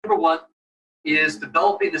number one is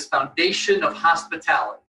developing this foundation of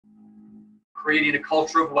hospitality, creating a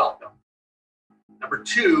culture of welcome. Number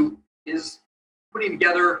two is putting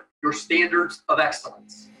together your standards of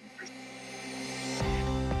excellence.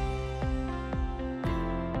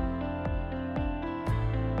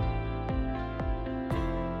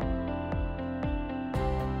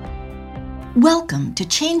 Welcome to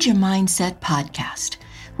Change Your Mindset podcast,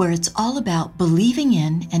 where it's all about believing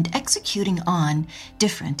in and executing on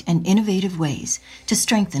different and innovative ways to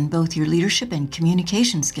strengthen both your leadership and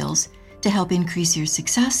communication skills to help increase your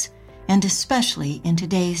success, and especially in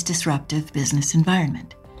today's disruptive business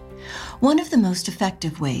environment. One of the most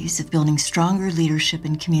effective ways of building stronger leadership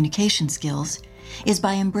and communication skills is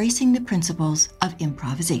by embracing the principles of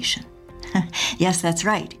improvisation. Yes, that's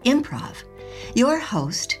right, improv. Your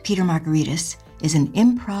host, Peter Margaritis, is an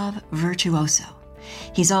improv virtuoso.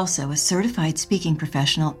 He's also a certified speaking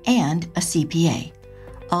professional and a CPA,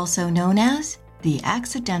 also known as the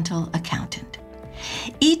Accidental Accountant.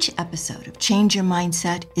 Each episode of Change Your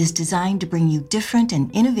Mindset is designed to bring you different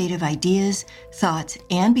and innovative ideas, thoughts,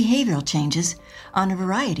 and behavioral changes on a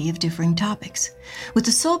variety of differing topics, with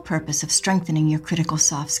the sole purpose of strengthening your critical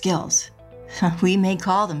soft skills. We may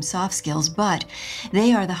call them soft skills, but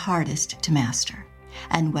they are the hardest to master.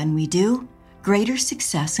 And when we do, greater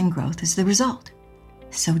success and growth is the result.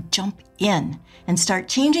 So jump in and start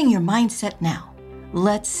changing your mindset now.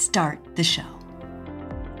 Let's start the show.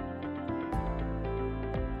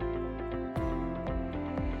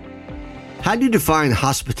 How do you define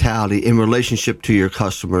hospitality in relationship to your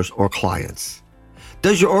customers or clients?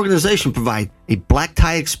 Does your organization provide a black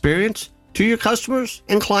tie experience to your customers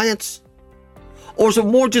and clients? Or is it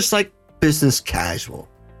more just like business casual?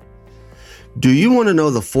 Do you want to know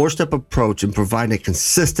the four-step approach in providing a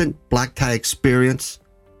consistent black tie experience?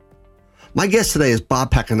 My guest today is Bob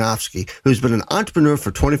Pakanowski, who's been an entrepreneur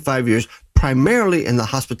for 25 years, primarily in the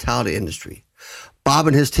hospitality industry. Bob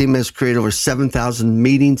and his team has created over 7,000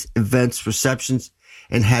 meetings, events, receptions,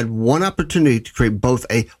 and had one opportunity to create both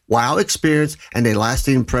a wow experience and a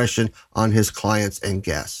lasting impression on his clients and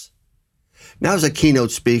guests. Now, as a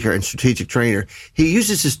keynote speaker and strategic trainer, he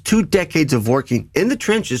uses his 2 decades of working in the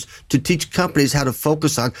trenches to teach companies how to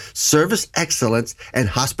focus on service excellence and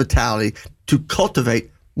hospitality to cultivate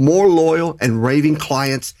more loyal and raving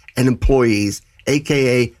clients and employees,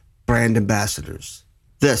 aka brand ambassadors.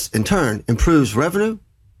 This, in turn, improves revenue,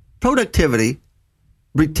 productivity,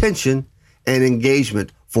 retention, and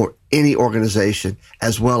engagement for any organization,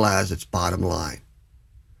 as well as its bottom line.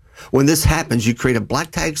 When this happens, you create a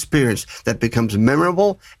black tie experience that becomes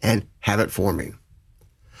memorable and habit-forming.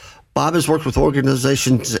 Bob has worked with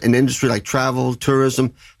organizations in industry like travel,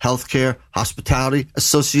 tourism, healthcare, hospitality,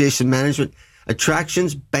 association management,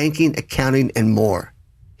 attractions, banking, accounting, and more.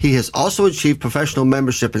 He has also achieved professional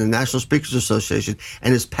membership in the National Speakers Association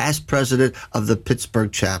and is past president of the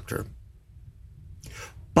Pittsburgh chapter.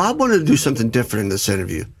 Bob wanted to do something different in this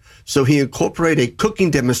interview, so he incorporated a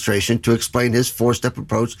cooking demonstration to explain his 4-step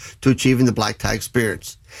approach to achieving the black tie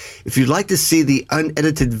experience. If you'd like to see the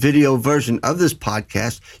unedited video version of this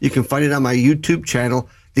podcast, you can find it on my YouTube channel,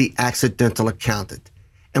 The Accidental Accountant.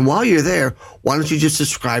 And while you're there, why don't you just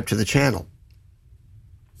subscribe to the channel?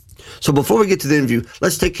 So before we get to the interview,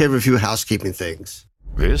 let's take care of a few housekeeping things.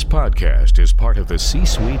 This podcast is part of the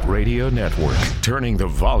C-Suite Radio Network, turning the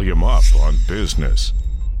volume up on business.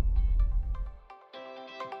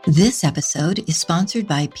 This episode is sponsored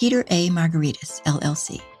by Peter A. Margaritis,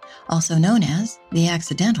 LLC, also known as the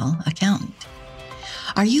Accidental Accountant.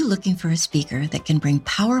 Are you looking for a speaker that can bring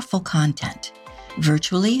powerful content,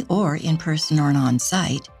 virtually or in person or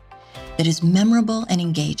on-site, that is memorable and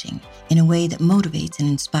engaging in a way that motivates and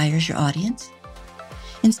inspires your audience?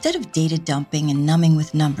 Instead of data dumping and numbing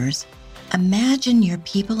with numbers, imagine your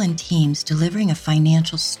people and teams delivering a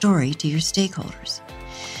financial story to your stakeholders.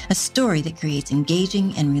 A story that creates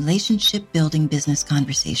engaging and relationship-building business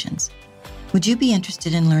conversations. Would you be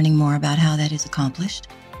interested in learning more about how that is accomplished?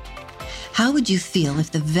 How would you feel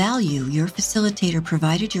if the value your facilitator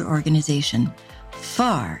provided your organization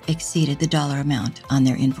far exceeded the dollar amount on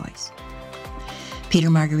their invoice? Peter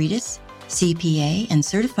Margaritis, CPA and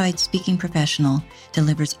certified speaking professional,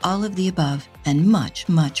 delivers all of the above and much,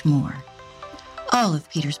 much more. All of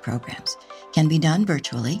Peter's programs can be done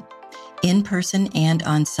virtually, in person and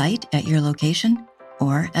on site at your location,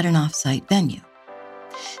 or at an off-site venue.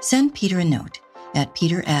 Send Peter a note at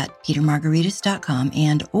peter@petermargaritis.com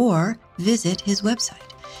and or visit his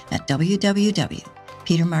website at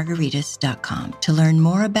www.petermargaritis.com to learn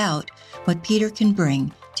more about what Peter can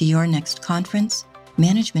bring to your next conference,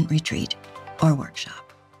 management retreat, or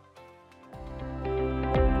workshop.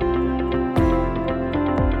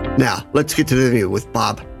 Now, let's get to the interview with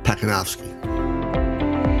Bob Pakunowski.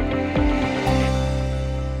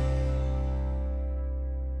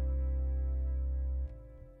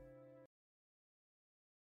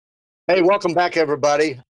 Hey, welcome back,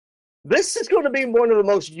 everybody. This is going to be one of the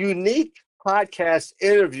most unique podcast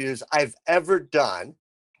interviews I've ever done.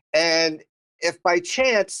 And if by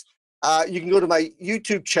chance, you can go to my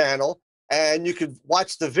YouTube channel and you can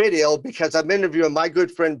watch the video, because I'm interviewing my good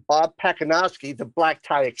friend Bob Pakunowski, the Black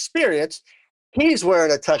Tie Experience. He's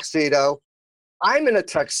wearing a tuxedo. I'm in a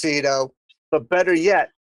tuxedo, but better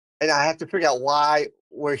yet, and I have to figure out why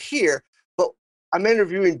we're here, but I'm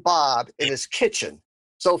interviewing Bob in his kitchen.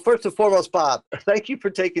 So first and foremost, Bob, thank you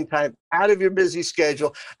for taking time out of your busy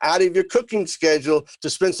schedule, out of your cooking schedule, to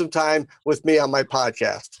spend some time with me on my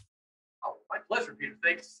podcast. Oh, my pleasure, Peter.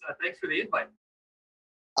 Thanks for the invite.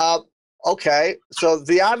 Okay, so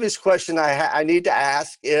the obvious question I need to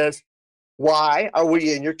ask is, why are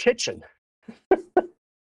we in your kitchen?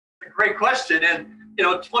 Great question. And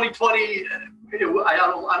 2020, I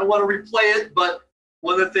don't want to replay it, but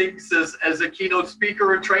one of the things as a keynote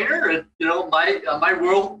speaker and trainer, and my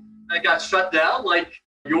world got shut down like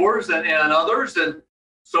yours and others, and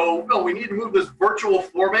so we need to move this virtual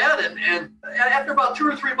format. And after about 2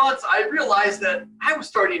 or 3 months, I realized that I was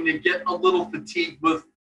starting to get a little fatigued with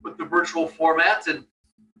the virtual formats,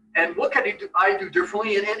 and what can I do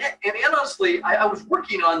differently? And honestly, I was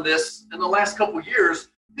working on this in the last couple of years,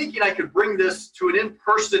 thinking I could bring this to an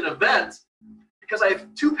in-person event, because I have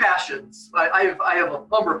two passions. I have a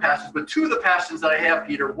number of passions, but two of the passions that I have,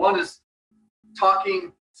 Peter, one is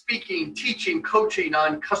talking, speaking, teaching, coaching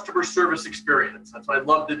on customer service experience. That's what I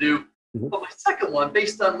love to do. Mm-hmm. But my second one,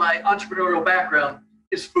 based on my entrepreneurial background,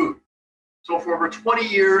 is food. So for over 20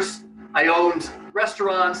 years, I owned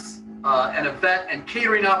restaurants, an event and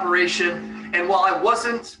catering operation. And while I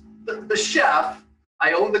wasn't the chef,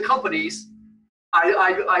 I owned the companies.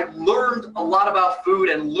 I learned a lot about food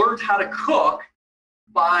and learned how to cook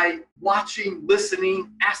by watching,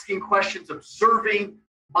 listening, asking questions, observing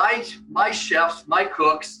my chefs, my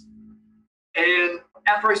cooks. And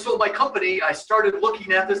after I sold my company, I started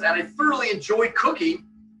looking at this, and I thoroughly enjoyed cooking,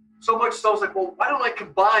 so much so I was like, well, why don't I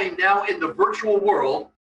combine now in the virtual world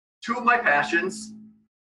two of my passions,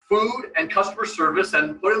 food and customer service,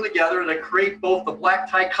 and put them together to create both the Black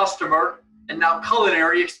Tie customer and now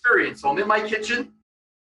culinary experience. So I'm in my kitchen,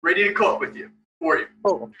 ready to cook with you. For you.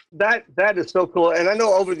 Oh, that is so cool. And I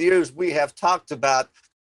know over the years we have talked about,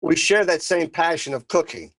 we share that same passion of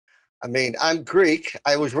cooking. I mean, I'm Greek.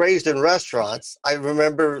 I was raised in restaurants. I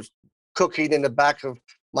remember cooking in the back of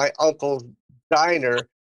my uncle's diner,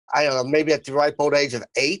 I don't know, maybe at the ripe old age of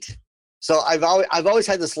 8. So I've always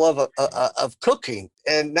had this love of cooking.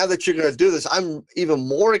 And now that you're going to do this, I'm even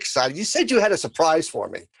more excited. You said you had a surprise for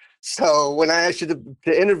me. So when I asked you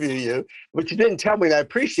to interview you, but you didn't tell me, and I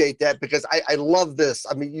appreciate that, because I love this.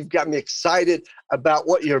 I mean, you've got me excited about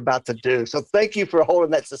what you're about to do. So thank you for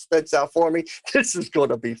holding that suspense out for me. This is going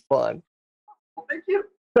to be fun. Well, thank you.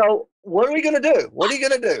 So what are we going to do? What are you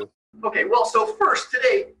going to do? Okay, well, so first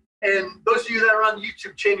today, and those of you that are on the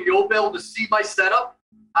YouTube channel, you'll be able to see my setup.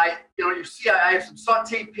 You see I have some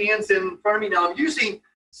sauteed pans in front of me. Now I'm using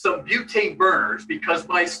some butane burners because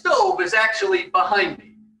my stove is actually behind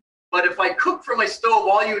me. But if I cook from my stove,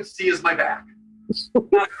 all you would see is my back. Not a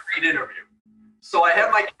great interview. So I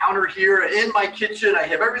have my counter here in my kitchen. I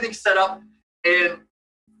have everything set up. And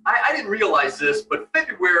I didn't realize this, but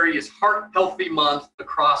February is Heart Healthy Month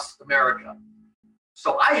across America.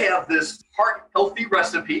 So I have this heart healthy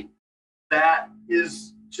recipe that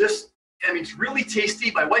is just, it's really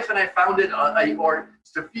tasty. My wife and I found it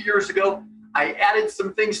just a few years ago. I added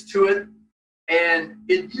some things to it. And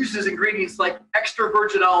it uses ingredients like extra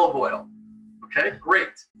virgin olive oil. Okay, great.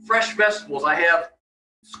 Fresh vegetables. I have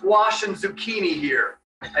squash and zucchini here.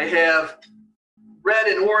 I have red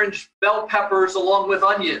and orange bell peppers along with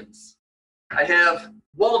onions. I have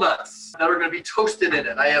walnuts that are going to be toasted in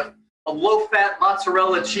it. I have a low-fat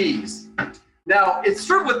mozzarella cheese. Now, it's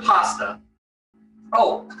served with pasta.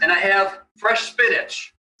 Oh, and I have fresh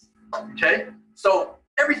spinach. Okay, so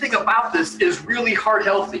everything about this is really heart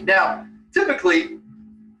healthy. Now, typically,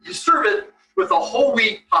 you serve it with a whole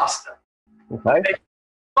wheat pasta. Okay.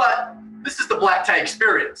 But this is the Black Tie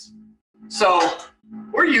Experience. So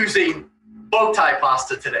we're using bow tie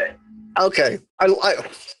pasta today. Okay.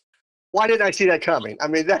 Why didn't I see that coming? I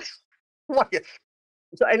mean, that's why.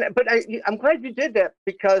 So, I'm glad you did that,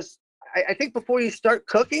 because I think before you start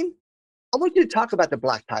cooking, I want you to talk about the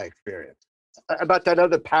Black Tie Experience, about that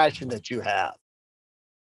other passion that you have.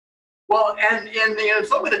 Well, and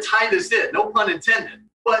so I'm going to tie this in, no pun intended.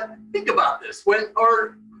 But think about this: when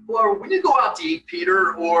when you go out to eat,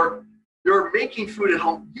 Peter, or you're making food at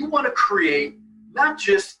home, you want to create not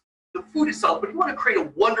just the food itself, but you want to create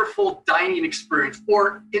a wonderful dining experience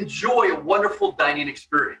or enjoy a wonderful dining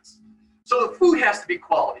experience. So the food has to be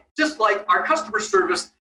quality, just like our customer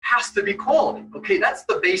service has to be quality. Okay, that's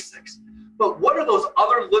the basics. But what are those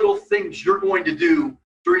other little things you're going to do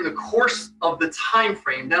during the course of the time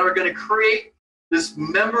frame that are going to create this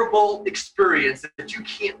memorable experience that you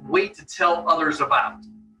can't wait to tell others about?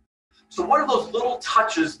 So what are those little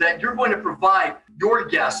touches that you're going to provide your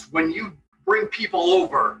guests when you bring people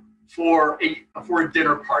over for a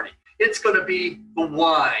dinner party? It's going to be the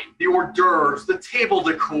wine, the hors d'oeuvres, the table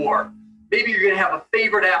decor. Maybe you're going to have a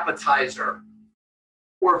favorite appetizer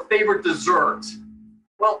or a favorite dessert.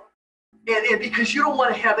 Well, and because you don't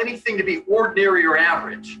want to have anything to be ordinary or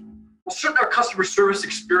average. Well, shouldn't our customer service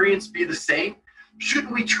experience be the same?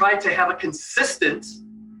 Shouldn't we try to have a consistent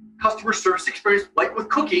customer service experience like with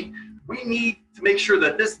cooking? We need to make sure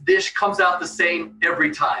that this dish comes out the same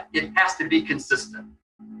every time. It has to be consistent.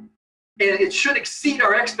 And it should exceed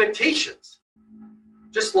our expectations,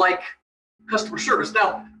 just like customer service.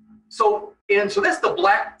 Now, so that's the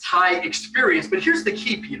black tie experience. But here's the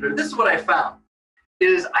key, Peter. This is what I found,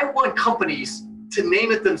 is I want companies to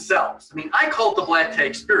name it themselves. I mean, I call it the black tie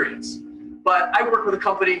experience, but I work with a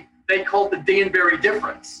company, they call it the Danbury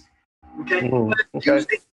difference. Okay? Okay.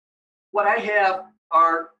 What I have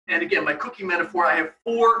are, and again, my cooking metaphor, I have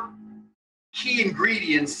 4 key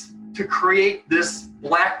ingredients to create this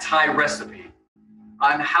black tie recipe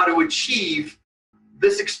on how to achieve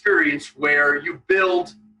this experience where you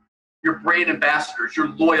build your brand ambassadors, your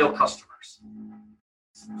loyal customers.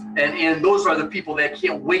 And those are the people that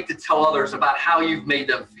can't wait to tell others about how you've made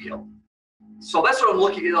them feel. So that's what I'm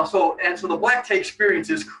looking at. So the black tie experience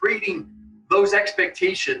is creating those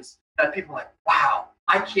expectations that people are like, wow,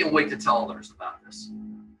 I can't wait to tell others about this.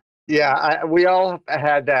 Yeah, we all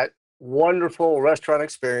had that wonderful restaurant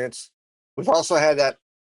experience. We've also had that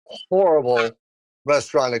horrible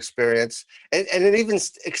restaurant experience. And it even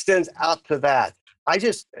extends out to that.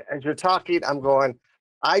 As you're talking, I'm going,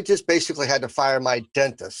 I just basically had to fire my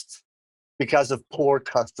dentist because of poor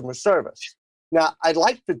customer service. Now, I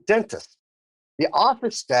liked the dentist. The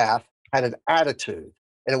office staff had an attitude,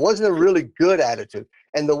 and it wasn't a really good attitude.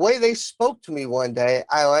 And the way they spoke to me one day,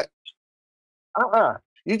 I went,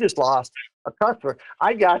 you just lost a customer.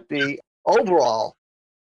 I got the overall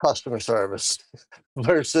customer service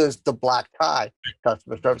versus the black tie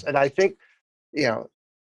customer service. And I think,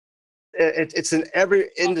 it's in every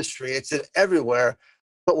industry, it's in everywhere,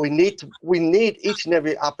 but we need each and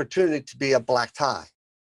every opportunity to be a black tie.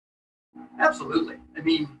 Absolutely. I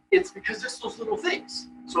mean, it's because it's those little things.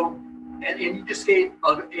 So, and you just gave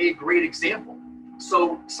a great example.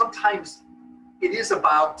 So sometimes it is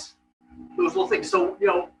about those little things. So,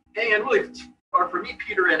 and really, for me,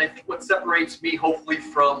 Peter, and I think what separates me hopefully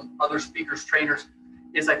from other speakers, trainers,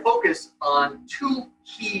 is I focus on 2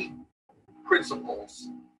 key principles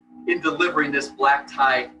in delivering this black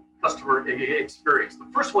tie customer experience. The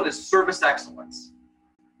first one is service excellence.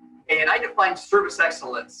 And I define service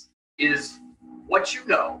excellence is what you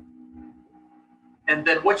know, and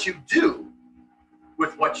then what you do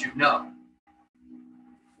with what you know.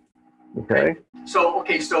 Okay. So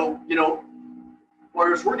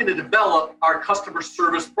whereas we're going to develop our customer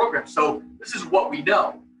service program. So this is what we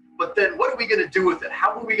know. But then what are we going to do with it?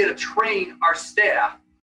 How are we going to train our staff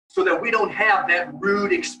so that we don't have that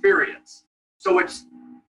rude experience? So it's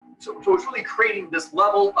really creating this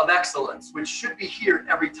level of excellence, which should be here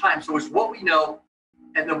every time. So it's what we know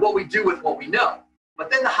and then what we do with what we know. But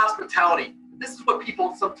then the hospitality, this is what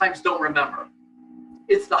people sometimes don't remember.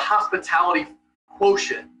 It's the hospitality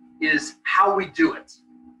quotient, is how we do it.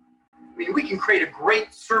 I mean, we can create a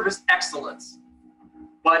great service excellence,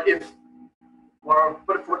 but if we're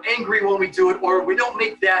angry when we do it, or we don't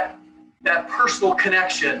make that personal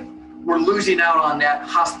connection, we're losing out on that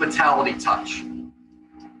hospitality touch.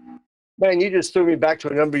 Man, you just threw me back to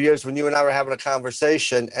a number of years when you and I were having a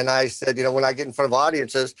conversation, and I said, when I get in front of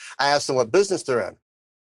audiences, I ask them what business they're in,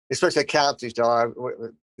 especially accountants.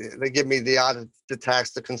 They give me the audit, the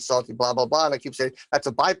tax, the consulting, blah, blah, blah, and I keep saying that's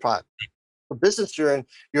a byproduct. The business you're in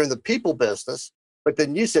the people business, but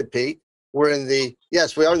then you said, Pete, we are in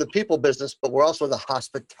the people business, but we're also in the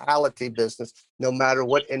hospitality business, no matter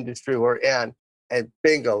what industry we're in. And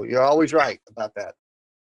bingo, you're always right about that.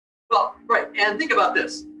 Well, right, and think about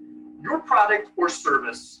this. Your product or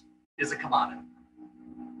service is a commodity.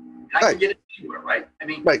 And I can get it anywhere, right? I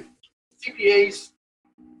mean, CPAs,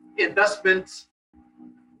 investments,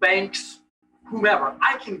 banks, whomever,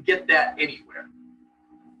 I can get that anywhere.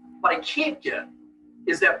 What I can't get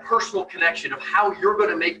is that personal connection of how you're going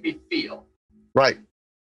to make me feel. Right.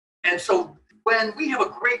 And so when we have a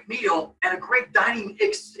great meal and a great dining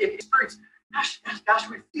experience, gosh,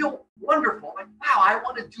 we feel wonderful. Like, wow, I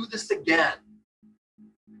want to do this again.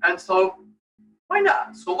 And so why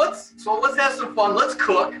not? So let's have some fun. Let's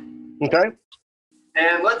cook. Okay.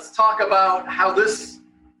 And let's talk about how this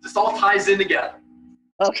all ties in together.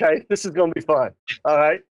 Okay, this is going to be fun. All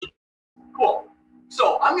right. Cool.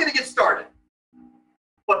 So I'm going to get started.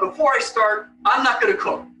 But before I start, I'm not going to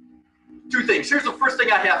cook. Two things. Here's the first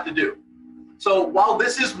thing I have to do. So while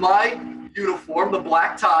this is my uniform, the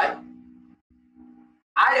black tie,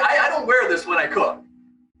 I don't wear this when I cook.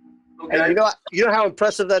 Okay. And you know how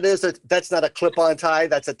impressive that is? That's not a clip-on tie.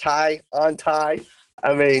 That's a tie-on tie.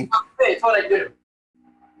 I mean. Okay, it's what I do.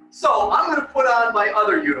 So I'm going to put on my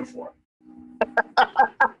other uniform.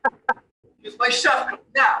 It's my chef coat.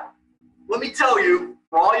 Now, let me tell you,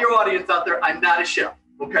 for all your audience out there, I'm not a chef,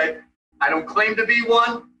 okay? I don't claim to be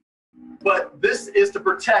one, but this is to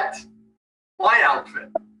protect my outfit,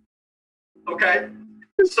 okay?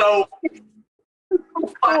 So,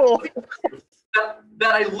 cool.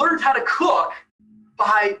 that I learned how to cook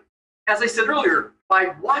by, as I said earlier,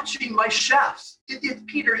 by watching my chefs.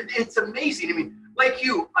 Peter, it's amazing. I mean, like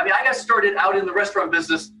you, I got started out in the restaurant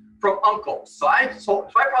business from uncles. So I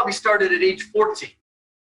probably started at age 14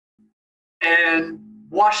 and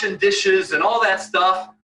washing dishes and all that stuff.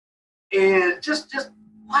 And just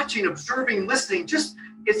watching, observing, listening,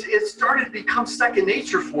 it started to become second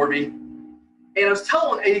nature for me. And I was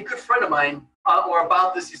telling a good friend of mine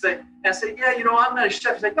about this. I said, yeah, I'm not a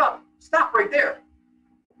chef. He's like, no, stop right there.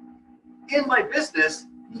 In my business,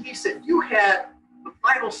 he said, you had the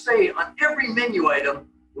final say on every menu item.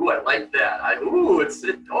 Ooh, I like that.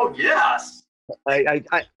 Oh, yes.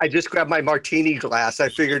 I just grabbed my martini glass. I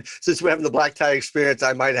figured since we're having the black tie experience,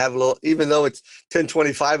 I might have a little, even though it's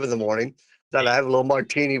 10:25 in the morning, that I have a little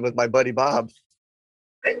martini with my buddy Bob.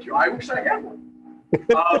 Thank you. I wish I had one.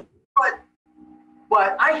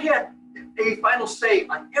 But I had a final say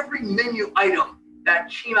on every menu item that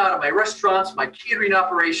came out of my restaurants, my catering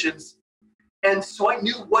operations. And so I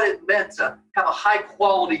knew what it meant to have a high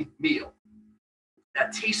quality meal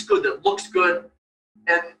that tastes good, that looks good.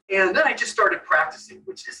 And then I just started practicing,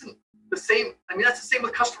 which isn't the same. That's the same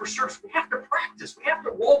with customer service. We have to practice. We have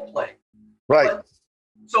to role play. Right.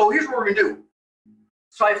 So here's what we're going to do.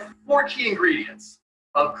 So I have 4 key ingredients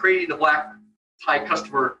of creating the black tie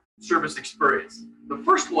customer service experience. The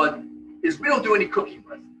first one is we don't do any cooking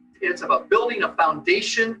with. It's about building a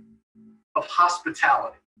foundation of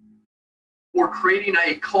hospitality or creating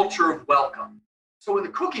a culture of welcome. So in the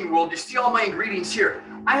cooking world, you see all my ingredients here.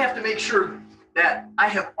 I have to make sure that I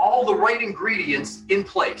have all the right ingredients in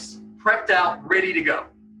place, prepped out, ready to go.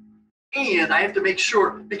 And I have to make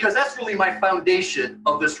sure, because that's really my foundation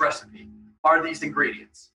of this recipe, are these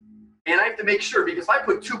ingredients. And I have to make sure, because if I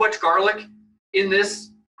put too much garlic in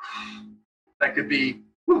this, that could be,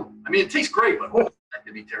 it tastes great, but that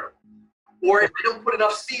could be terrible. Or if I don't put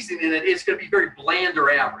enough seasoning in it, it's going to be very bland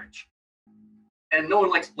or average. And no one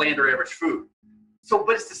likes bland or average food. So,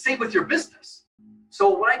 but it's the same with your business.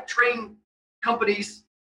 So when I train companies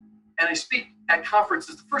and I speak at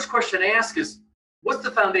conferences, the first question I ask is, what's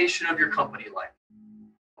the foundation of your company like?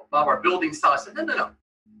 Bob, our building style. I said, no.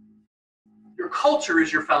 Your culture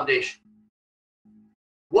is your foundation.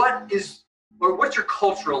 What's your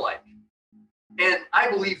culture like? And I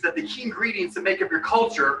believe that the key ingredients that make up your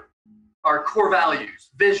culture are core values,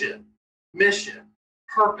 vision, mission,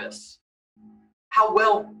 purpose. How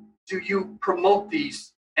well do you promote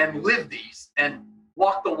these and live these and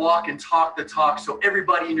walk the walk and talk the talk so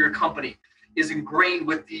everybody in your company is ingrained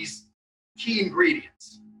with these key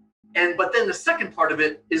ingredients? But then the second part of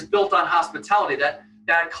it is built on hospitality,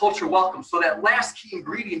 that culture welcome. So that last key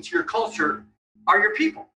ingredient to your culture are your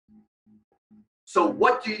people. So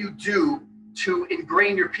what do you do to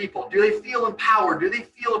ingrain your people? Do they feel empowered? Do they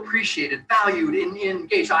feel appreciated, valued, and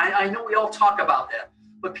engaged? I know we all talk about that.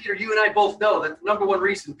 But Peter, you and I both know that the number one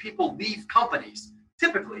reason people leave companies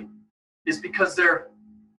typically is because they're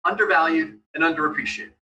undervalued and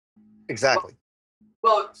underappreciated. Exactly.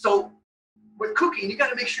 Well, so with cooking, you got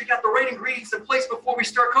to make sure you got the right ingredients in place before we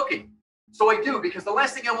start cooking. So I do, because the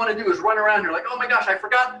last thing I want to do is run around here like, oh my gosh, I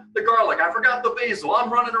forgot the garlic, I forgot the basil,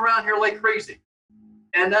 I'm running around here like crazy.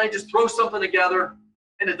 And then I just throw something together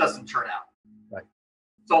and it doesn't turn out. Right.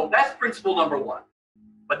 So that's principle number 1.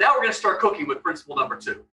 But now we're going to start cooking with principle number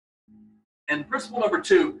 2. And principle number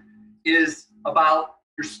 2 is about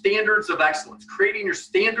your standards of excellence, creating your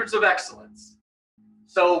standards of excellence.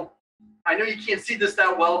 So I know you can't see this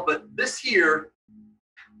that well, but this here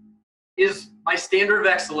is my standard of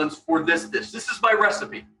excellence for this dish. This is my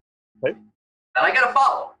recipe. Okay. And I got to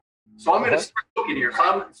follow. So I'm going to start cooking here.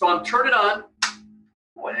 So I'm turning on.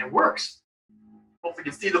 Boy, it works. Hopefully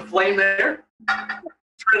you can see the flame there.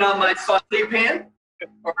 Turning on my saute pan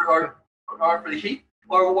or for the heat.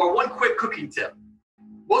 Or one quick cooking tip.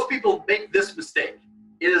 Most people make this mistake,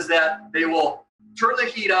 is that they will turn the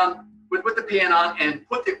heat on with the pan on and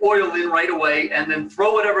put the oil in right away and then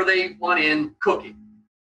throw whatever they want in cooking.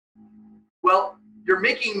 Well, you're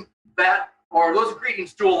making that or those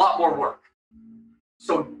ingredients do a lot more work.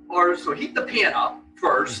 So heat the pan up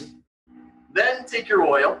first, then take your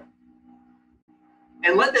oil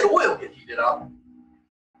and let that oil get heated up.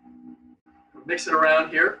 Mix it around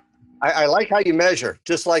here. I like how you measure,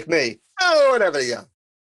 just like me. Oh, whatever you got.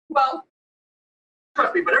 Well,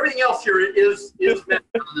 trust me, but everything else here is meant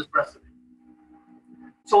for this recipe.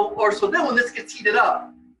 So then when this gets heated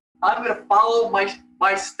up, I'm going to follow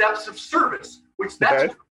my steps of service, which that's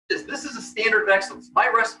what it is. This is a standard of excellence.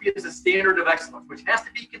 My recipe is a standard of excellence, which has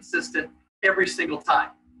to be consistent every single time.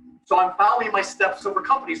 So I'm following my steps over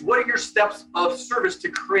companies. What are your steps of service to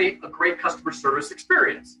create a great customer service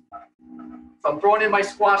experience? So I'm throwing in my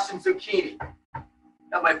squash and zucchini,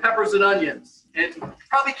 got my peppers and onions, and you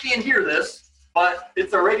probably can't hear this, but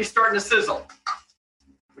it's already starting to sizzle,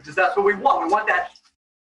 that's what we want. We want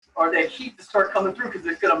that heat to start coming through because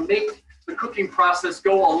it's going to make the cooking process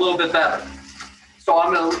go a little bit better. So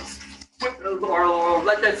I'm going to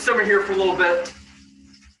let that simmer here for a little bit.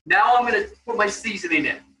 Now I'm going to put my seasoning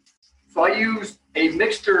in. So I use a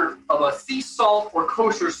mixture of a sea salt or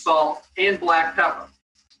kosher salt and black pepper.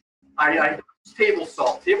 I use table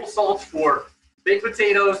salt. Table salt's for baked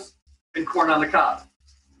potatoes and corn on the cob.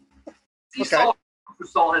 Sea salt or kosher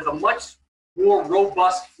salt has a much more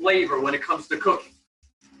robust flavor when it comes to cooking.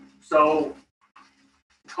 So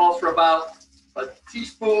it calls for about a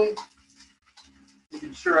teaspoon.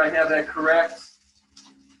 Making sure I have that correct.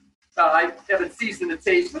 I haven't seasoned the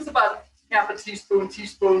taste. It's about half a teaspoon,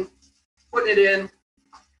 putting it in.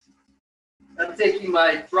 I'm taking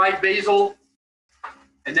my dried basil.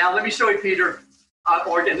 And now let me show you, Peter.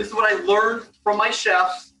 Or again, this is what I learned from my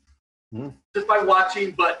chefs just by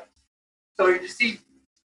watching. But so you see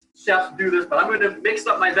chefs do this, but I'm going to mix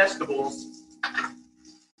up my vegetables.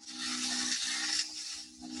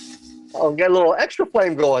 Oh, get a little extra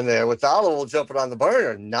flame going there with the olive oil jumping on the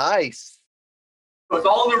burner. Nice. So it's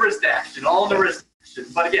all in the wrist action,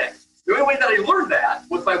 But again, the only way that I learned that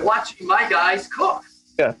was by watching my guys cook.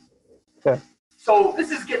 Yeah. So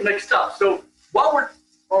this is getting mixed up. So while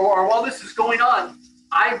this is going on,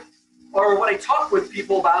 what I talk with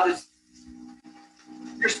people about is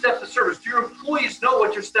your steps of service. Do your employees know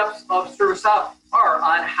what your steps of service are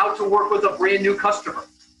on how to work with a brand new customer,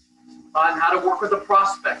 on how to work with a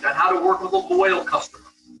prospect, on how to work with a loyal customer?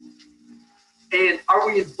 And are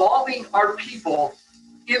we involving our people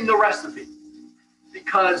in the recipe?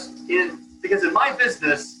 Because in my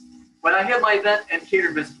business, when I had my event and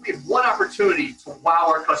catering business, we had one opportunity to wow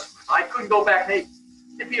our customers. I couldn't go back, hey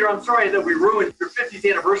Peter, I'm sorry that we ruined your 50th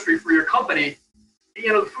anniversary for your company.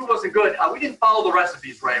 The food wasn't good. We didn't follow the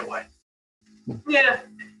recipes right away. Yeah,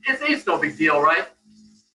 it's no big deal, right?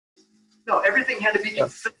 No, everything had to be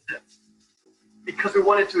consistent because we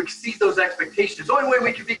wanted to exceed those expectations. The only way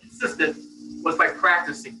we could be consistent was by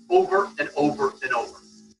practicing over and over and over.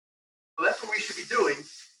 So that's what we should be doing.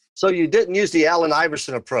 So you didn't use the Allen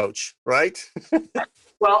Iverson approach, right?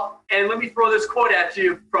 Well, and let me throw this quote at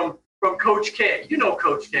you from Coach K. You know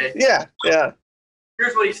Coach K. Yeah.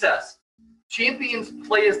 Here's what he says. Champions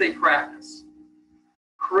play as they practice.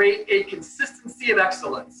 Create a consistency of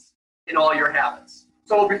excellence in all your habits.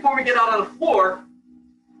 So before we get out on the floor,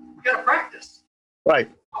 we got to practice.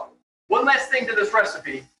 Right. One last thing to this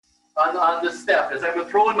recipe on this step is I'm going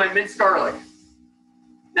to throw in my minced garlic.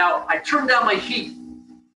 Now, I turned down my heat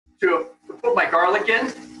to put my garlic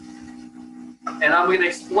in, and I'm going to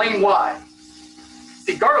explain why.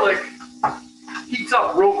 See, garlic heats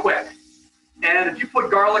up real quick. And if you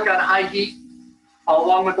put garlic on high heat,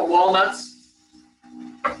 along with the walnuts,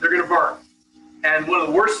 they're going to burn. And one of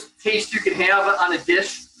the worst tastes you can have on a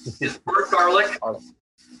dish is burnt garlic.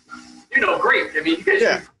 Great. I mean, you guys do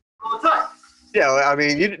it all the time. Yeah, I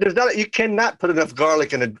mean, you cannot put enough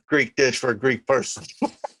garlic in a Greek dish for a Greek person.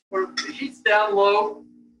 The heat's down low.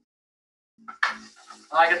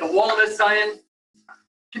 I got the walnuts in.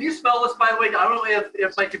 Can you smell this, by the way? I don't know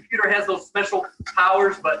if my computer has those special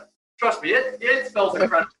powers, but trust me, it smells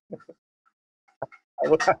incredible.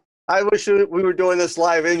 I wish we were doing this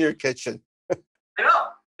live in your kitchen. I know.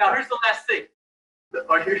 Now, here's the last thing.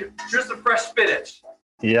 Here's the fresh spinach.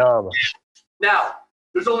 Yum. Now,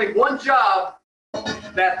 there's only one job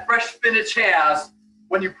that fresh spinach has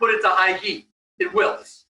when you put it to high heat. It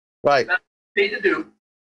wilts. Right. That's what it's paid to do.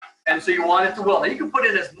 And so you want it to wilt. Now you can put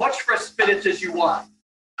in as much fresh spinach as you want.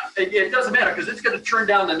 It doesn't matter because it's going to turn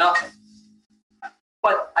down to nothing.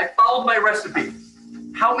 But I followed my recipe.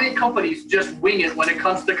 How many companies just wing it when it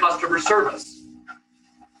comes to customer service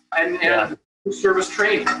and service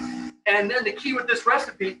training? And then the key with this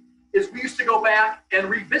recipe is we used to go back and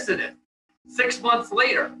revisit it 6 months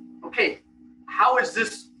later. Okay, how is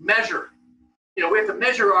this measured? You know, we have to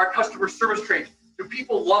measure our customer service training. Do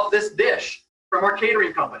people love this dish from our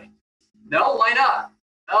catering company? No, why not?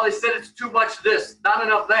 No, they said it's too much this, not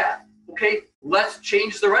enough that. Okay, let's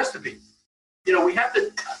change the recipe. You know, we have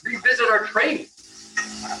to revisit our training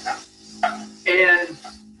and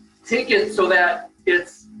take it so that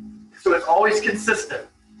it's always consistent.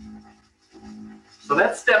 So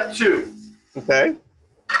that's step 2. Okay.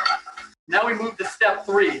 Now we move to step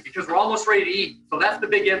 3 because we're almost ready to eat. So that's the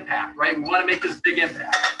big impact, right? We want to make this big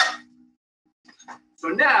impact. So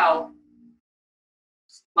now,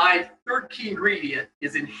 my third key ingredient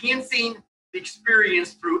is enhancing the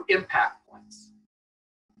experience through impact points.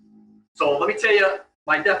 So let me tell you,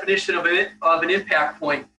 my definition of an impact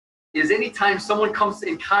point is anytime someone comes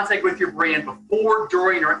in contact with your brand before,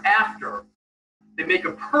 during, or after they make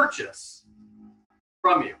a purchase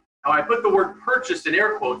from you. Now, I put the word purchase in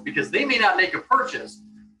air quotes because they may not make a purchase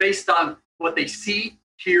based on what they see,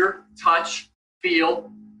 hear, touch,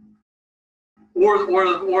 feel,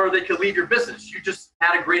 or they could leave your business. You just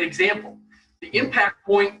had a great example. The impact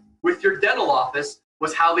point with your dental office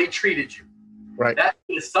was how they treated you. Right. That's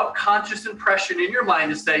a subconscious impression in your mind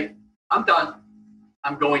to say, I'm done.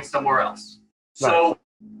 I'm going somewhere else. Right. So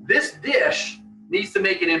this dish needs to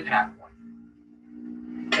make an impact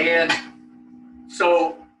point. And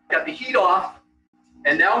so got the heat off,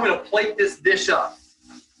 and now I'm going to plate this dish up.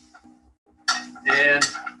 And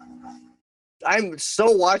I'm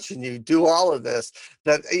so watching you do all of this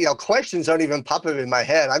that, you know, questions aren't even popping in my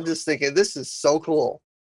head. I'm just thinking, this is so cool.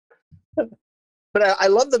 But I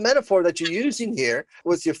love the metaphor that you're using here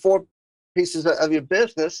with your 4 pieces of your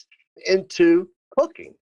business into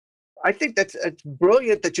cooking. I think it's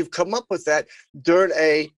brilliant that you've come up with that during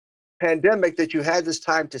a pandemic, that you had this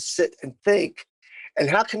time to sit and think, and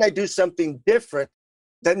how can I do something different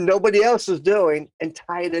that nobody else is doing and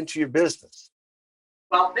tie it into your business?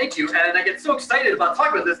 Well, thank you. And I get so excited about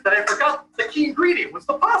talking about this that I forgot the key ingredient was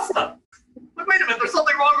the pasta. But wait a minute, there's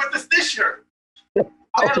something wrong with this dish here.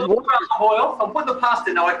 I had a little bit of oil. I'm putting the pasta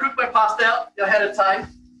in. Now, I cooked my pasta out ahead of time,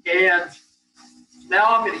 and now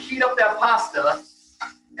I'm going to heat up that pasta.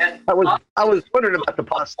 And I was wondering about the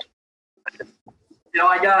pasta. You know,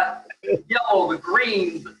 I got the yellow, the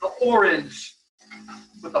green, the orange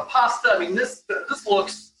with the pasta. I mean, this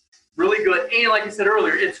looks really good. And like I said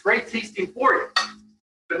earlier, it's great tasting for you.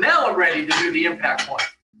 So now I'm ready to do the impact point.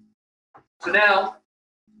 So now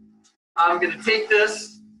I'm going to take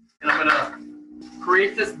this and I'm going to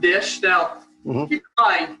create this dish. Now, keep in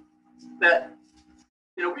mind that,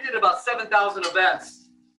 you know, we did about 7,000 events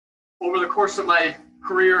over the course of my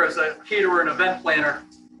career as a caterer and event planner.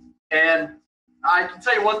 And I can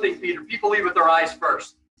tell you one thing, Peter, people leave with their eyes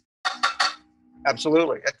first.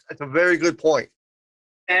 Absolutely. That's a very good point.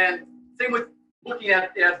 And same with looking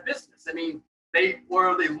at business. I mean, they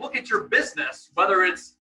look at your business, whether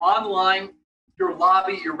it's online, your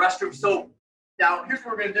lobby, your restroom. So now here's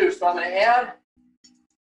what we're going to do. So I'm going to add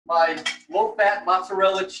my low-fat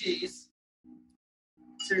mozzarella cheese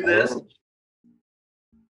to this.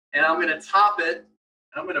 And I'm going to top it.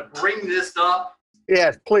 And I'm going to bring this up.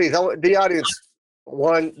 Yes, please. The audience,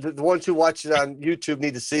 the ones who watch it on YouTube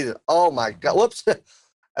need to see this. Oh my God! Whoops,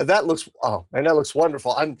 that looks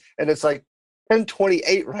wonderful. And it's like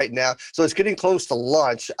 10:28 right now, so it's getting close to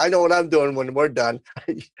lunch. I know what I'm doing when we're done.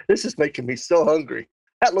 This is making me so hungry.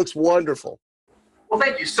 That looks wonderful. Well,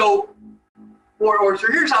 thank you. So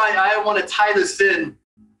here's how I want to tie this in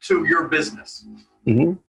to your business.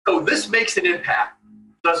 Mm-hmm. So this makes an impact,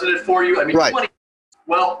 doesn't it, for you? I mean, right.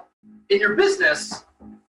 Well, in your business,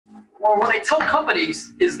 or what I tell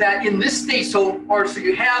companies is that in this stage, so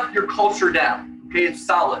you have your culture down, okay, it's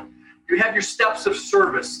solid. You have your steps of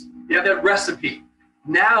service. You have that recipe.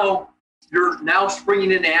 Now you're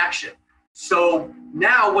springing into action. So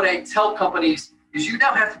now what I tell companies is you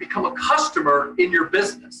now have to become a customer in your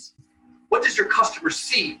business. What does your customer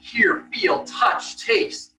see, hear, feel, touch,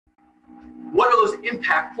 taste? What are those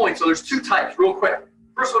impact points? So there's 2 types, real quick.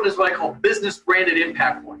 First one is what I call business branded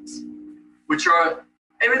impact points, which are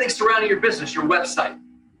everything surrounding your business, your website,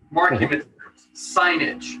 marketing materials,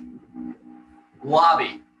 signage,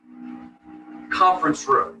 lobby, conference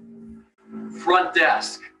room, front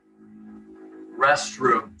desk,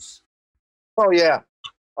 restrooms. Oh, yeah.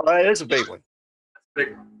 Oh, that is a big one.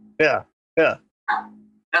 Big one. Yeah. Yeah.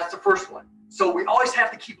 That's the first one. So we always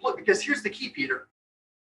have to keep looking, because here's the key, Peter.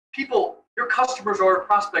 People, your customers or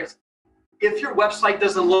prospects, if your website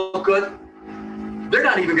doesn't look good, they're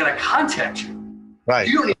not even going to contact you. Right.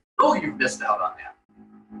 You don't even know you've missed out on that.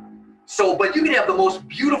 So, but you can have the most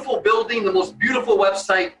beautiful building, the most beautiful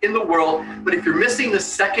website in the world, but if you're missing the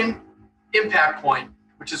second impact point,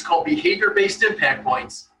 which is called behavior-based impact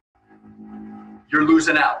points, you're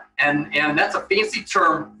losing out. And that's a fancy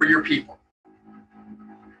term for your people.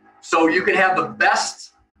 So you can have the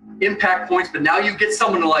best impact points, but now you get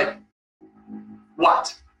someone like,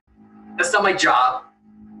 what? That's not my job.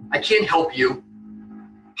 I can't help you.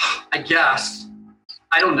 I guess.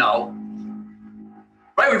 I don't know.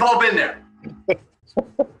 Right? We've all been there.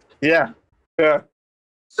 Yeah. Yeah.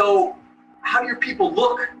 So how do your people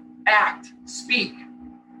look, act, speak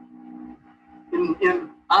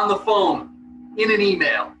on the phone, in an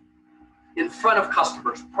email, in front of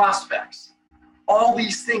customers, prospects? All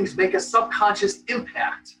these things make a subconscious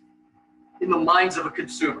impact in the minds of a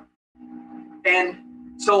consumer. And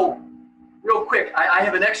so real quick, I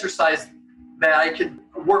have an exercise that I can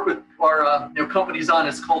work with our companies on.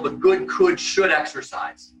 It's called the good, could, should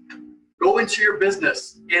exercise. Go into your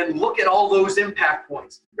business and look at all those impact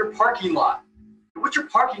points. Your parking lot. What's your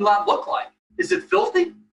parking lot look like? Is it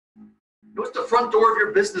filthy? What's the front door of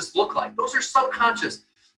your business look like? Those are subconscious.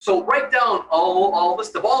 So write down all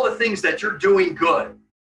list of all the things that you're doing good.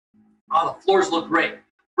 Oh, the floors look great.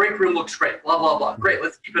 Break room looks great. Blah, blah, blah. Great,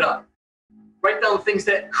 let's keep it up. Write down things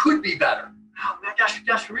that could be better. Oh my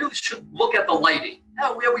gosh, we really should look at the lighting.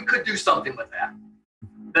 Oh, yeah, we could do something with that.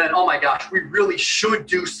 Then, oh my gosh, we really should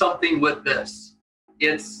do something with this.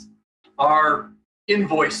 It's our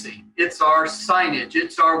invoicing. It's our signage.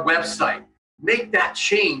 It's our website. Make that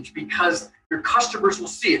change because your customers will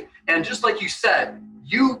see it. And just like you said,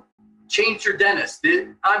 you changed your dentist.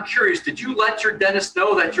 I'm curious, did you let your dentist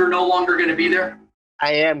know that you're no longer going to be there?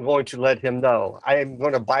 I am going to let him know. I am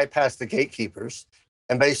going to bypass the gatekeepers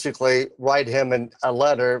and basically write him a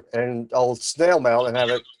letter and old snail mail and have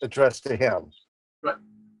it addressed to him. Right.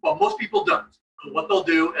 Well, most people don't. What they'll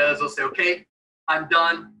do is they'll say, okay, I'm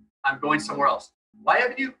done. I'm going somewhere else. Why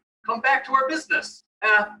haven't you come back to our business?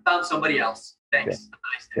 Found somebody else. Thanks.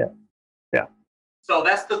 Yeah. Yeah. So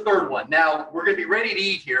that's the third one. Now we're going to be ready to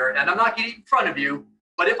eat here, and I'm not going to eat in front of you,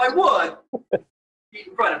 but if I would eat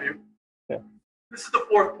in front of you, this is the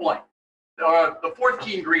fourth point. The fourth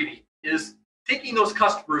key ingredient is taking those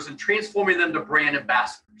customers and transforming them to brand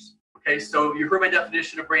ambassadors. Okay, so you heard my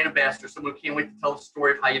definition of brand ambassador. Someone can't wait to tell the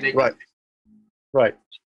story of how you make it. Right.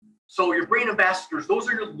 So your brand ambassadors, those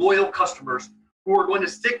are your loyal customers who are going to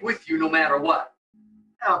stick with you no matter what.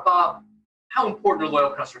 Now, Bob, how important are loyal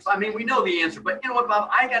customers? I mean, we know the answer, but you know what, Bob?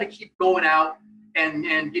 I got to keep going out and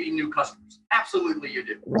getting new customers. Absolutely, you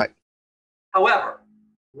do. Right. However,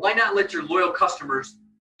 why not let your loyal customers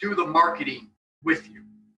do the marketing with you?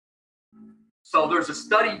 So there's a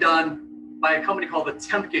study done by a company called the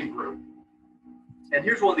Temkin Group. And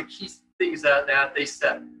here's one of the key things that they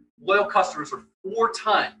said. Loyal customers are 4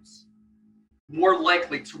 times more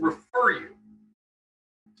likely to refer you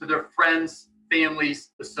to their friends,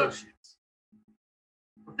 families, associates.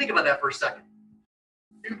 Well, think about that for a second.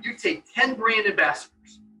 You take 10 brand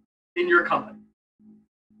ambassadors in your company.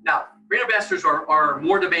 Now, brand ambassadors are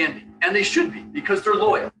more demanding, and they should be because they're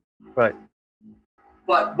loyal. Right.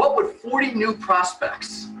 But what would 40 new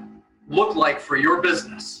prospects look like for your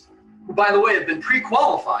business, who, by the way, have been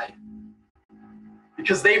pre-qualified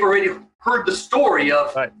because they've already heard the story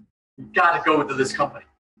of, you've got to go to this company.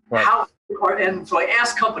 Right. And so I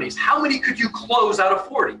asked companies, how many could you close out of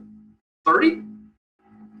 40? 30?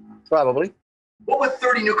 Probably. What would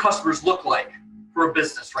 30 new customers look like for a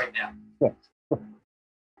business right now?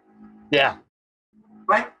 Yeah.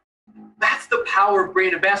 Right? That's the power of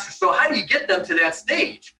brand ambassadors. So how do you get them to that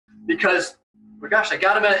stage? Because, oh gosh, I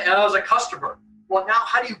got them as a customer. Well, now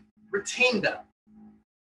how do you retain them?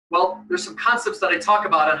 Well, there's some concepts that I talk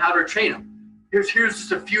about on how to retain them. Here's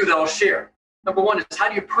just a few that I'll share. Number one is how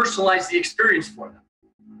do you personalize the experience for them?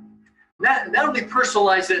 Not only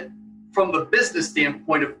personalize it from the business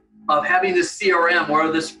standpoint of having this CRM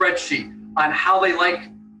or this spreadsheet on how they like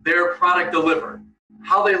their product delivered,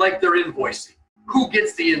 how they like their invoicing, who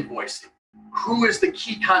gets the invoicing, who is the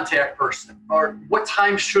key contact person, or what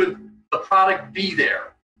time should the product be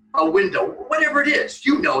there, a window, whatever it is,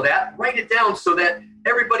 you know that. Write it down so that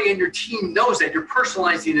everybody on your team knows that you're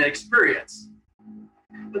personalizing that experience.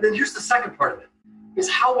 But then here's the second part of it, is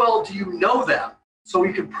how well do you know them so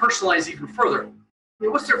you can personalize even further? I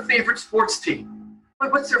mean, what's their favorite sports team?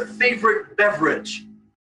 Like, what's their favorite beverage?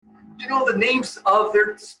 Do you know the names of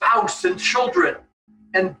their spouse and children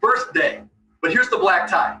and birthday? But here's the black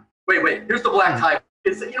tie. Wait, here's the black tie.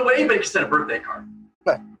 It's, you know what, anybody can send a birthday card.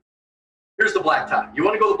 Here's the black tie. You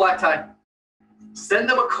want to go to the black tie? Send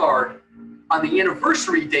them a card on the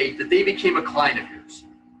anniversary date that they became a client of yours.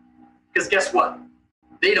 Because guess what?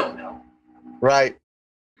 They don't know. Right.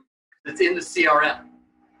 It's in the CRM.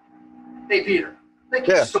 Hey, Peter, thank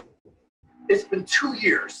you so much. It's been 2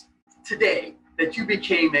 years today that you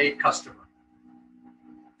became a customer.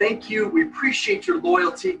 Thank you. We appreciate your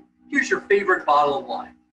loyalty. Here's your favorite bottle of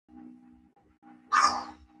wine.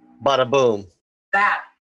 Bada boom.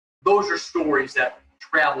 Those are stories that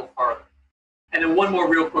travel farther. And then one more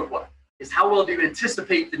real quick one is, how well do you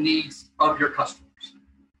anticipate the needs of your customers?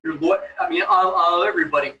 I'll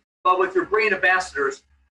everybody, but with your brand ambassadors,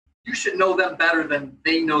 you should know them better than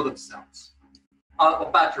they know themselves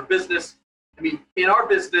about your business. I mean, in our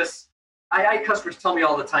business, I customers tell me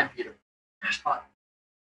all the time, Peter, gosh, Bob,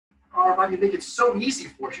 you make it so easy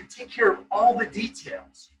for us. You take care of all the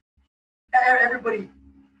details. Everybody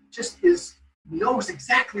just knows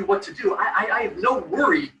exactly what to do. I have no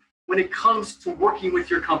worry when it comes to working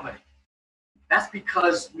with your company. That's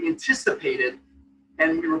because we anticipated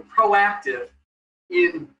and we were proactive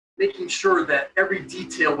in making sure that every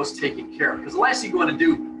detail was taken care of. Because the last thing you want to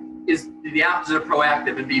do is be the opposite of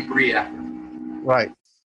proactive and be reactive. Right.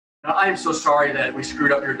 Now, I am so sorry that we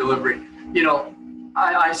screwed up your delivery. You know,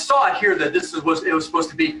 I saw it here that it was supposed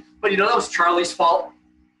to be, but that was Charlie's fault.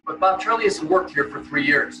 But Bob, Charlie hasn't worked here for 3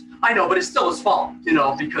 years. I know, but it's still his fault,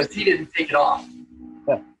 because he didn't take it off.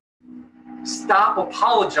 Yeah. Stop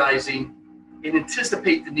apologizing and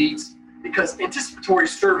anticipate the needs, because anticipatory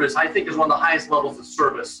service, I think, is one of the highest levels of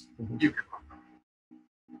service you can offer.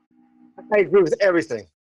 I agree with everything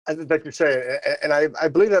that you're saying, and I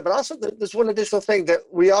believe that. But also, there's one additional thing, that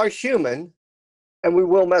we are human, and we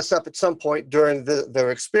will mess up at some point during their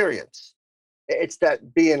experience. It's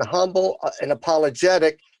that being humble and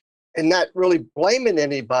apologetic, and not really blaming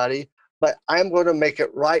anybody, but I'm going to make it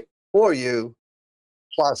right for you,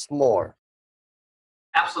 plus more.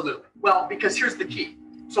 Absolutely. Well, because here's the key.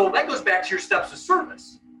 So that goes back to your steps of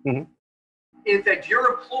service. Mm-hmm. In fact,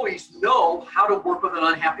 your employees know how to work with an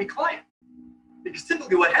unhappy client. Because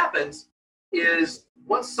typically what happens is,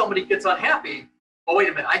 once somebody gets unhappy, oh, wait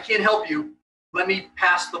a minute, I can't help you. Let me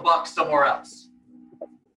pass the buck somewhere else.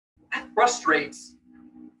 That frustrates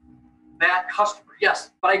that customer.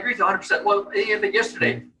 Yes, but I agree with 100%. Well, even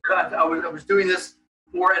yesterday, I was doing this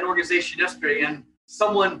for an organization yesterday, and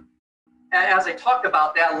someone, as I talked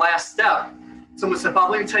about that last step, someone said,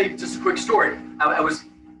 Bob, let me tell you just a quick story. I was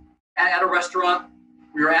at a restaurant.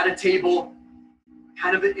 We were at a table,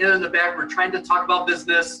 kind of in the back. We're trying to talk about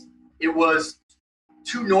business. It was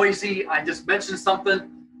too noisy. I just mentioned something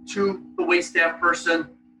to the waitstaff person.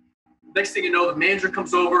 Next thing you know, the manager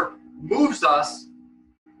comes over, moves us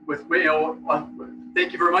with,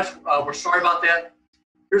 thank you very much. We're sorry about that.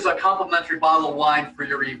 Here's a complimentary bottle of wine for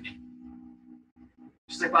your evening.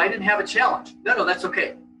 She's like, well, I didn't have a challenge. No, that's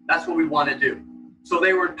okay. That's what we want to do. So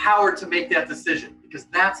they were empowered to make that decision, because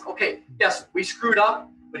that's okay. Yes, we screwed up,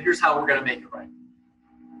 but here's how we're going to make it right.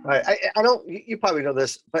 Right. I don't, you probably know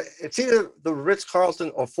this, but it's either the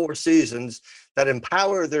Ritz-Carlton or Four Seasons that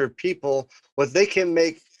empower their people where they can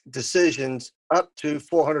make decisions up to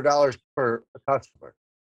 $400 per customer.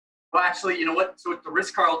 Well, actually, you know what? So it's the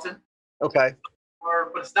Ritz-Carlton. Okay.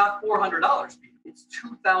 But it's not $400. It's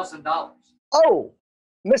 $2,000. Oh,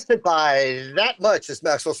 missed it by that much, as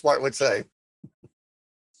Maxwell Smart would say.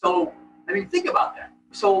 So, think about that.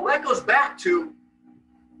 So that goes back to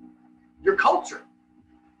your culture.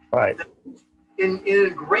 Right.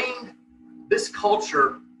 Ingrained this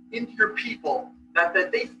culture into your people that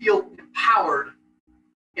they feel empowered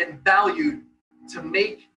and valued to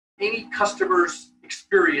make any customer's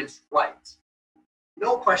experience right.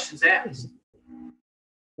 No questions asked.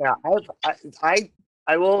 Yeah,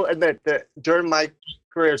 I will admit that during my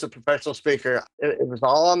career as a professional speaker, it was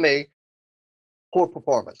all on me. Poor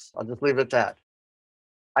performance. I'll just leave it at that.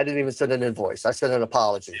 I didn't even send an invoice. I sent an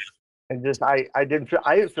apology. And just I didn't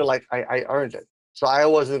feel like I earned it. So I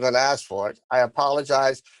wasn't going to ask for it. I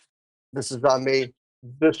apologize. This is on me.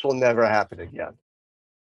 This will never happen again.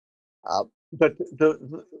 But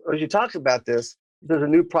as you talk about this, there's a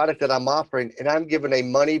new product that I'm offering, and I'm giving a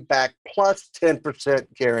money back plus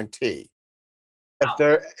 10% guarantee.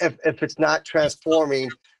 If it's not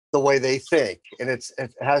transforming the way they think, and it's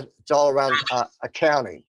all around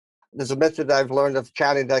accounting. There's a method that I've learned of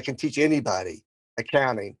accounting that I can teach anybody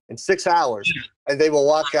accounting in 6 hours, and they will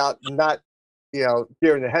walk out not, deer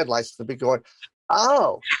in the headlights, to be going,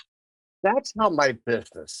 oh, That's not my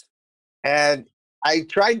business. And I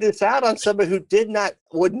tried this out on somebody who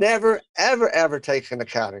would never, ever, ever take an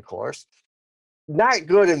accounting course. Not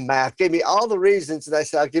good in math, gave me all the reasons. And I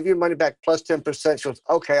said, I'll give you money back plus 10%. She goes,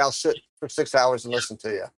 okay, I'll sit for 6 hours and listen to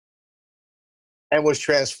you. And was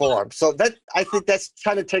transformed. So I think that's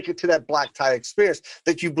trying to take it to that black tie experience,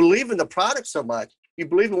 that you believe in the product so much, you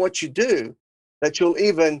believe in what you do, that you'll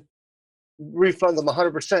even refund them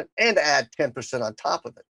 100% and add 10% on top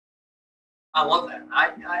of it. I love that.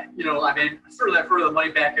 Certainly I've heard of the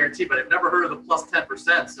money back guarantee, but I've never heard of the plus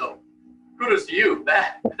 10%. So kudos to you.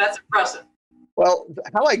 That's impressive. Well,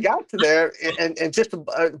 how I got to there, and just to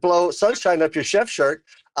blow sunshine up your chef shirt,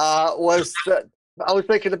 was that I was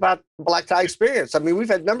thinking about the black tie experience. I mean, we've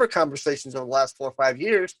had a number of conversations over the last 4 or 5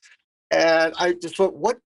 years, and I just thought,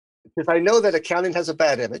 because I know that accounting has a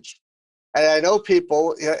bad image, and I know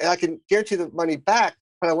people, and I can guarantee the money back,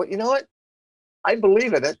 but I went, you know what? I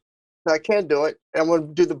believe in it, and I can do it, and I'm going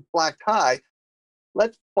to do the black tie.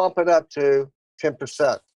 Let's bump it up to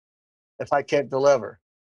 10% if I can't deliver,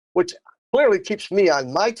 which clearly keeps me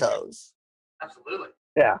on my toes. Absolutely.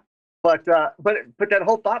 Yeah. But that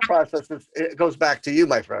whole thought process it goes back to you,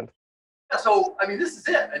 my friend. Yeah, so this is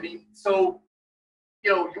it. You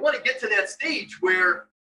want to get to that stage where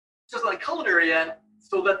just on the culinary end,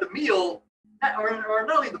 so that the meal, or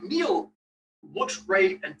not only the meal looks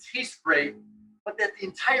great and tastes great, but that the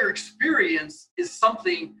entire experience is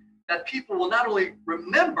something that people will not only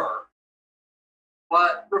remember,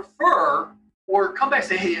 but refer or come back and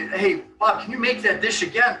say, hey, Bob, can you make that dish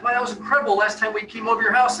again? Well, that was incredible last time we came over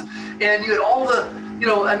your house. And you had all the,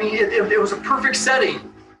 it was a perfect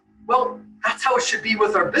setting. Well, that's how it should be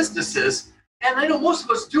with our businesses. And I know most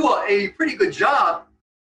of us do a pretty good job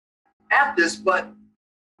at this, but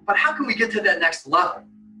how can we get to that next level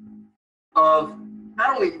of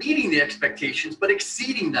not only meeting the expectations, but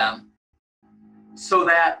exceeding them, so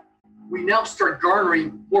that we now start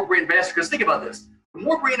garnering more brand ambassadors? Because think about this. The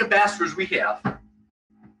more brand ambassadors we have,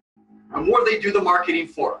 the more they do the marketing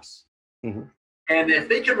for us. Mm-hmm. And if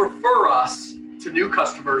they can refer us to new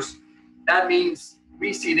customers, that means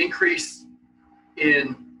we see an increase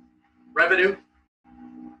in revenue,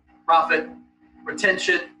 profit,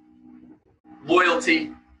 retention,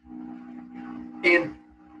 loyalty, and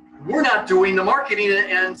we're not doing the marketing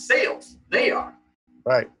and sales. They are.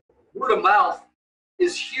 Right. Word of mouth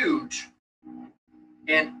is huge.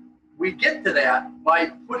 And we get to that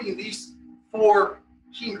by putting these 4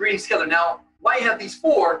 key ingredients together. Now, why I have these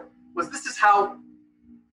 4 was this is how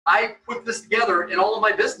I put this together in all of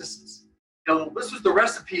my businesses. This was the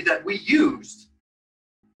recipe that we used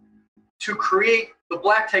to create the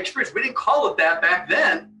black tie experience. We didn't call it that back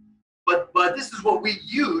then, but this is what we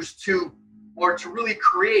used to really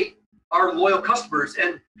create our loyal customers.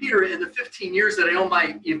 And Peter, in the 15 years that I own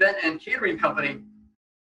my event and catering company,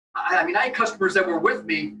 I had customers that were with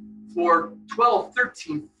me for 12,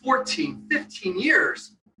 13, 14, 15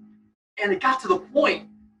 years. And it got to the point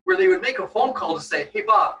where they would make a phone call to say, hey,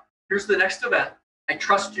 Bob, here's the next event. I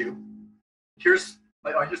trust you. Here's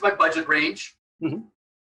my budget range. Mm-hmm.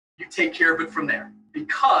 You take care of it from there.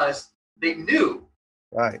 Because they knew.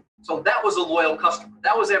 Right. So that was a loyal customer.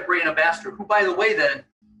 That was that brand ambassador who, by the way, then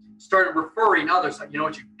started referring others. Like, you know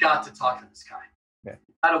what, you've got to talk to this guy. Yeah.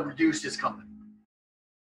 That'll reduce his company.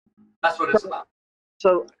 That's what it's about.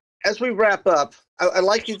 So as we wrap up, I'd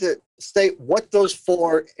like you to state what those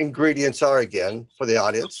 4 ingredients are again for the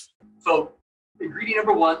audience. So ingredient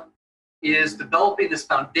number 1 is developing this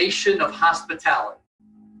foundation of hospitality,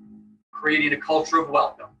 creating a culture of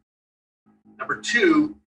welcome. Number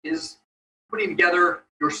 2 is putting together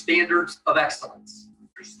your standards of excellence,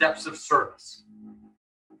 your steps of service.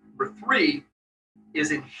 Number 3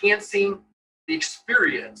 is enhancing the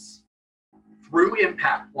experience through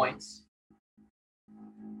impact points.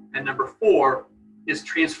 And number 4 is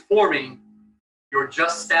transforming your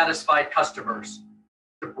just satisfied customers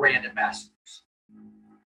to brand ambassadors.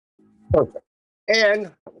 Perfect.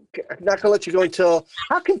 And I'm not going to let you go until,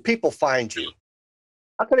 how can people find you?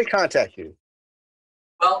 How can they contact you?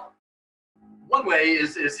 Well, one way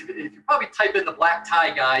is if you probably type in the black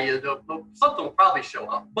tie guy, something will probably show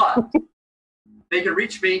up. But they can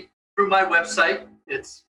reach me through my website.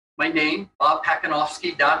 It's my name,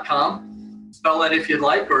 bobpakanofsky.com. Spell that if you'd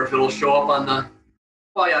like, or if it'll show up on the,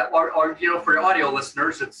 for your audio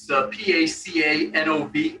listeners, it's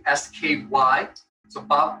PACANOVSKY. So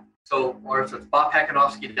it's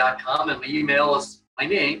bobpakanofsky.com, and my email is my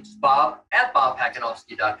name, it's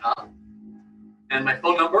bob@bobpakanofsky.com. And my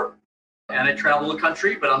phone number, and I travel the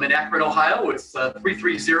country, but I'm in Akron, Ohio. It's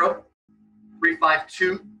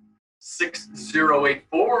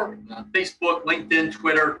 330-352-6084. Facebook, LinkedIn,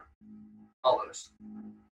 Twitter, all those.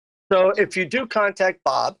 So if you do contact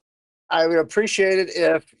Bob, I would appreciate it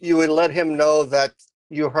if you would let him know that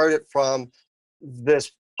you heard it from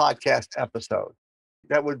this podcast episode.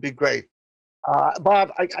 That would be great.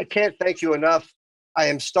 Bob, I can't thank you enough. I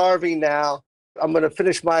am starving now. I'm going to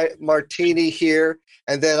finish my martini here,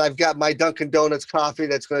 and then I've got my Dunkin' Donuts coffee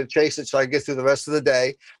that's going to chase it so I get through the rest of the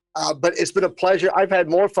day. But it's been a pleasure. I've had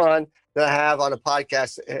more fun than I have on a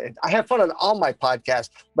podcast. I have fun on all my podcasts,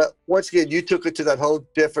 but once again, you took it to that whole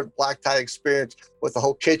different black tie experience with the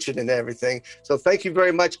whole kitchen and everything. So thank you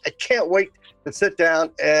very much. I can't wait to sit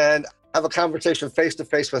down and have a conversation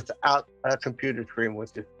face-to-face without a computer screen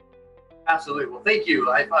with you. Absolutely. Well, thank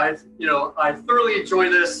you. I thoroughly enjoy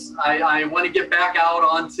this. I want to get back out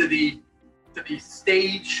onto the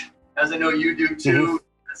stage, as I know you do too. Mm-hmm.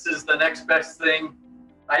 This is the next best thing.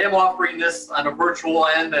 I am offering this on a virtual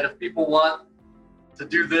end that if people want to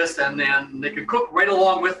do this and then they can cook right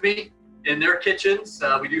along with me in their kitchens.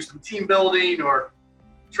 We do some team building or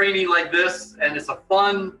training like this, and it's a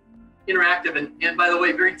fun, interactive, and by the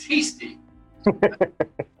way, very tasty.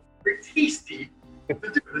 Very tasty.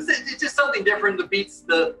 It's just something different that beats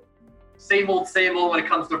the same old when it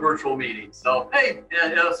comes to virtual meetings. So, hey,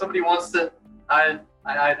 if somebody wants to, I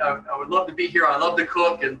would love to be here. I love to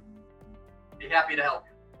cook and be happy to help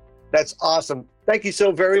you. That's awesome. Thank you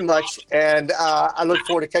so very much. And I look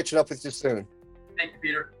forward to catching up with you soon. Thank you,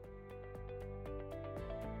 Peter.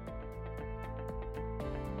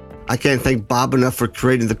 I can't thank Bob enough for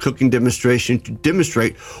creating the cooking demonstration to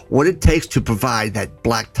demonstrate what it takes to provide that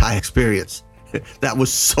black tie experience. That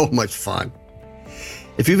was so much fun.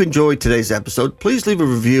 If you've enjoyed today's episode, please leave a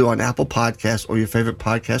review on Apple Podcasts or your favorite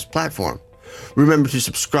podcast platform. Remember to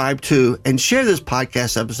subscribe to and share this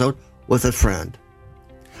podcast episode with a friend.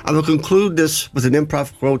 I will conclude this with an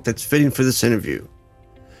improv quote that's fitting for this interview.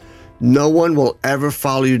 No one will ever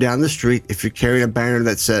follow you down the street if you're carrying a banner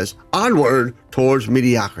that says, "Onward towards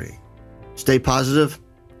mediocrity." Stay positive,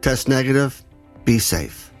 test negative, be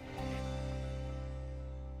safe.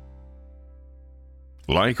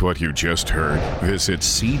 Like what you just heard, visit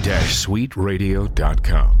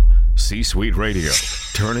c-suiteradio.com. C-Suite Radio,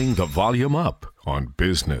 turning the volume up on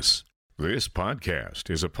business. This podcast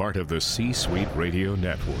is a part of the C-Suite Radio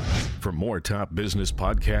Network. For more top business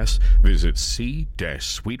podcasts, visit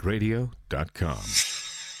c-suiteradio.com.